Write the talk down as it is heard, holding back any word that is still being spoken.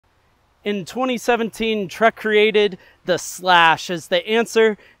In 2017, Trek created the Slash as the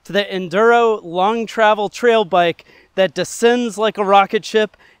answer to the Enduro long travel trail bike that descends like a rocket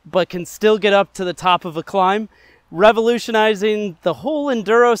ship but can still get up to the top of a climb, revolutionizing the whole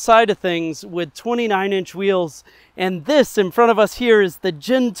Enduro side of things with 29-inch wheels. And this in front of us here is the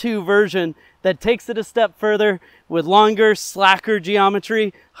Gen 2 version that takes it a step further with longer, slacker geometry,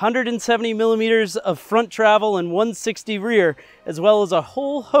 170 millimeters of front travel and 160 rear, as well as a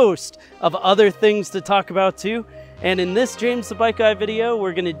whole host of other things to talk about too. And in this James the Bike Guy video,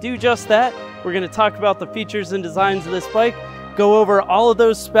 we're gonna do just that. We're gonna talk about the features and designs of this bike, go over all of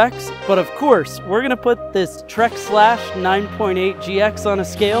those specs, but of course, we're gonna put this Trek Slash 9.8 GX on a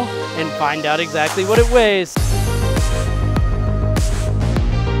scale and find out exactly what it weighs.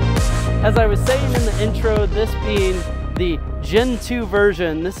 As I was saying in the intro, this being the Gen 2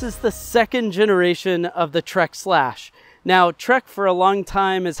 version, this is the second generation of the Trek Slash. Now, Trek for a long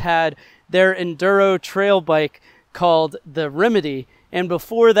time has had their Enduro trail bike called the Remedy, and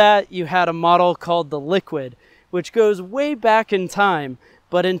before that you had a model called the Liquid, which goes way back in time.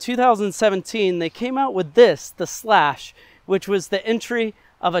 But in 2017, they came out with this, the Slash, which was the entry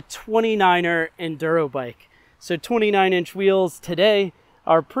of a 29er Enduro bike. So 29-inch wheels today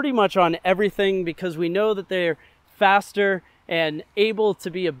are pretty much on everything because we know that they're faster and able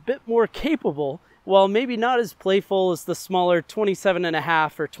to be a bit more capable, while maybe not as playful as the smaller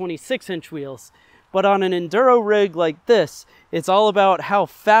 27.5 or 26-inch wheels. But on an Enduro rig like this, it's all about how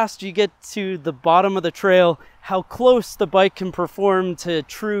fast you get to the bottom of the trail, how close the bike can perform to a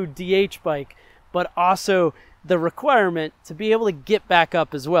true DH bike, but also the requirement to be able to get back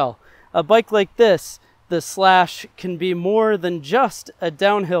up as well. A bike like this, the Slash, can be more than just a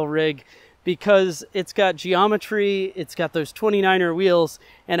downhill rig because it's got geometry, it's got those 29er wheels,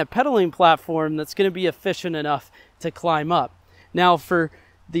 and a pedaling platform that's going to be efficient enough to climb up. Now for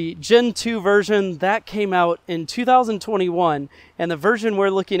the Gen 2 version, that came out in 2021, and the version we're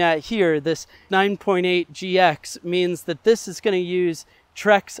looking at here, this 9.8 GX, means that this is going to use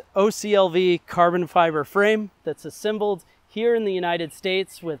Trek's OCLV carbon fiber frame that's assembled here in the United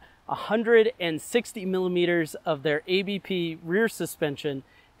States with 160 millimeters of their ABP rear suspension,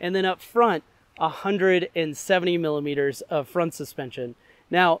 and then up front 170 millimeters of front suspension.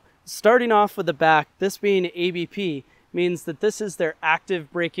 Now, starting off with the back, this being ABP means that this is their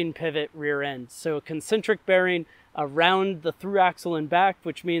active braking pivot rear end. So a concentric bearing around the through axle and back,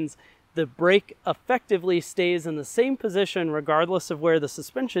 which means the brake effectively stays in the same position regardless of where the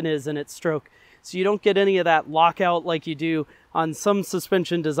suspension is in its stroke. So you don't get any of that lockout like you do on some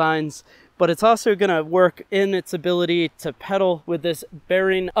suspension designs, but it's also going to work in its ability to pedal with this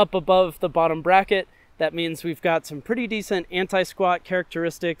bearing up above the bottom bracket. That means we've got some pretty decent anti-squat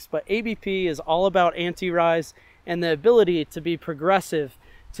characteristics, but ABP is all about anti-rise and the ability to be progressive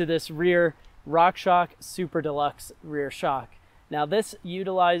to this rear RockShox Super Deluxe rear shock. Now this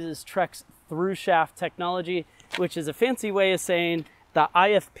utilizes Trek's through shaft technology, which is a fancy way of saying the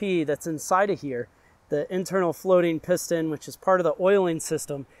IFP that's inside of here, the internal floating piston, which is part of the oiling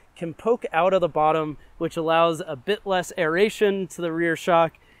system, can poke out of the bottom, which allows a bit less aeration to the rear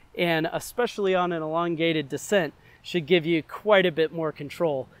shock, and especially on an elongated descent, should give you quite a bit more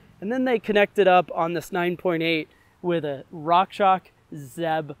control. And then they connected up on this 9.8 with a RockShox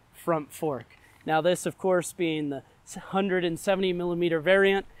Zeb front fork. Now this, of course, being the 170 millimeter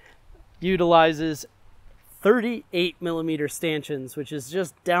variant, utilizes 38 millimeter stanchions, which is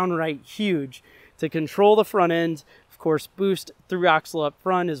just downright huge to control the front end, of course boost through axle up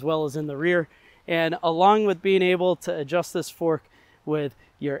front as well as in the rear, and along with being able to adjust this fork with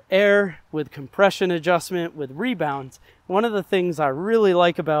your air, with compression adjustment, with rebound. One of the things I really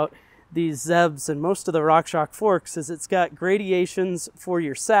like about these Zebs and most of the RockShox forks is it's got gradations for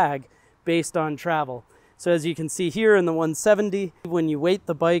your sag based on travel. So as you can see here in the 170, when you weight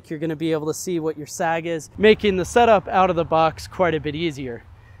the bike, you're going to be able to see what your sag is, making the setup out of the box quite a bit easier.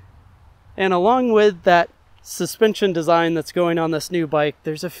 And along with that suspension design that's going on this new bike,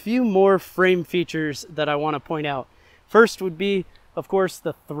 there's a few more frame features that I want to point out. First would be, of course,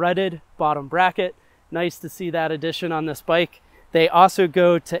 the threaded bottom bracket. Nice to see that addition on this bike. They also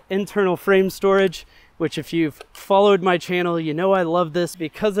go to internal frame storage, which if you've followed my channel, you know I love this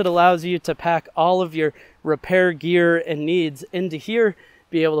because it allows you to pack all of your repair gear and needs into here,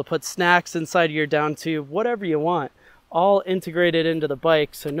 be able to put snacks inside of your down tube, whatever you want, all integrated into the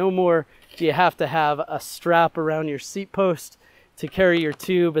bike. So no more do you have to have a strap around your seat post to carry your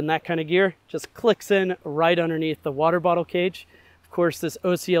tube and that kind of gear. Just clicks in right underneath the water bottle cage. Of course, this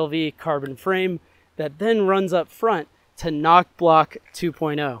OCLV carbon frame that then runs up front to Knock Block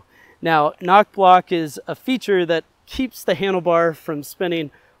 2.0. Now, Knock Block is a feature that keeps the handlebar from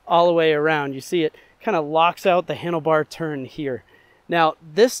spinning all the way around. You see it kind of locks out the handlebar turn here. Now,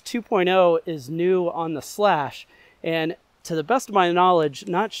 this 2.0 is new on the Slash, and to the best of my knowledge,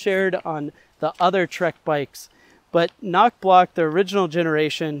 not shared on the other Trek bikes. But knock block, the original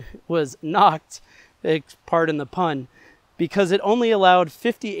generation, was knocked, pardon the pun, because it only allowed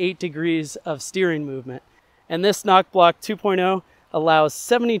 58 degrees of steering movement. And this knock block 2.0 allows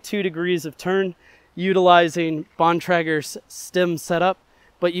 72 degrees of turn, utilizing Bontrager's stem setup.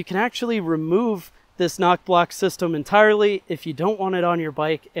 But you can actually remove this knock block system entirely if you don't want it on your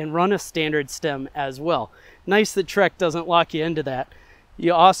bike, and run a standard stem as well. Nice that Trek doesn't lock you into that.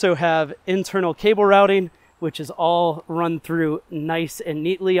 You also have internal cable routing, which is all run through nice and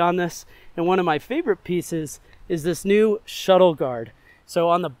neatly on this. And one of my favorite pieces is this new shuttle guard. So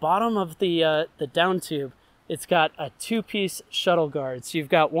on the bottom of the down tube, it's got a two-piece shuttle guard. So you've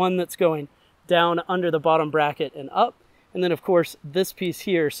got one that's going down under the bottom bracket and up, and then of course this piece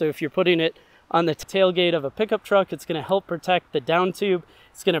here. So if you're putting it on the tailgate of a pickup truck, it's going to help protect the down tube.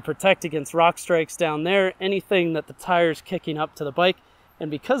 It's going to protect against rock strikes down there, anything that the tire's kicking up to the bike. And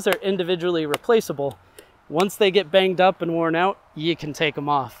because they're individually replaceable, once they get banged up and worn out, you can take them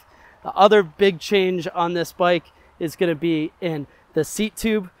off. The other big change on this bike is going to be in the seat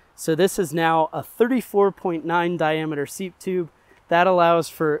tube. So this is now a 34.9 diameter seat tube. That allows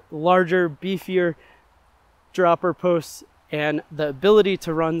for larger, beefier dropper posts and the ability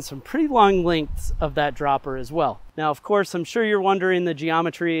to run some pretty long lengths of that dropper as well. Now, of course, I'm sure you're wondering the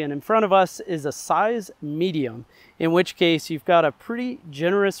geometry, and in front of us is a size medium, in which case you've got a pretty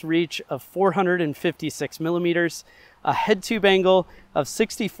generous reach of 456 millimeters, a head tube angle of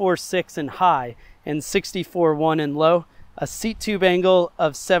 64.6 in high and 64.1 in low, a seat tube angle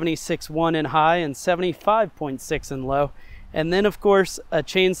of 76.1 in high and 75.6 in low, and then of course a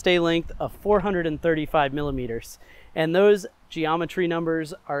chainstay length of 435 millimeters. And those geometry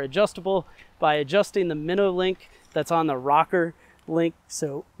numbers are adjustable by adjusting the minnow link that's on the rocker link.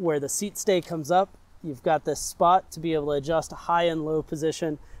 So where the seat stay comes up, you've got this spot to be able to adjust a high and low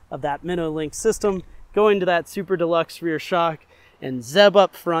position of that minnow link system, going to that super deluxe rear shock, and Zeb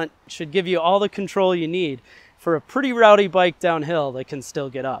up front should give you all the control you need for a pretty rowdy bike downhill that can still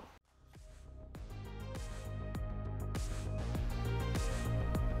get up.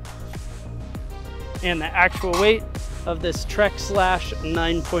 And the actual weight of this Trek Slash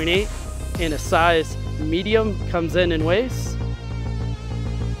 9.8 in a size medium comes in and weighs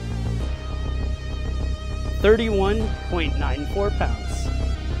 31.94 pounds.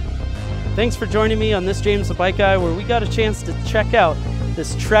 Thanks for joining me on this James the Bike Guy, where we got a chance to check out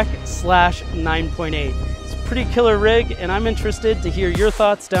this Trek Slash 9.8. It's a pretty killer rig, and I'm interested to hear your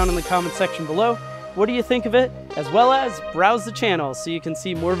thoughts down in the comment section below. What do you think of it? As well as browse the channel so you can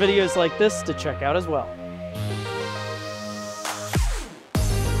see more videos like this to check out as well.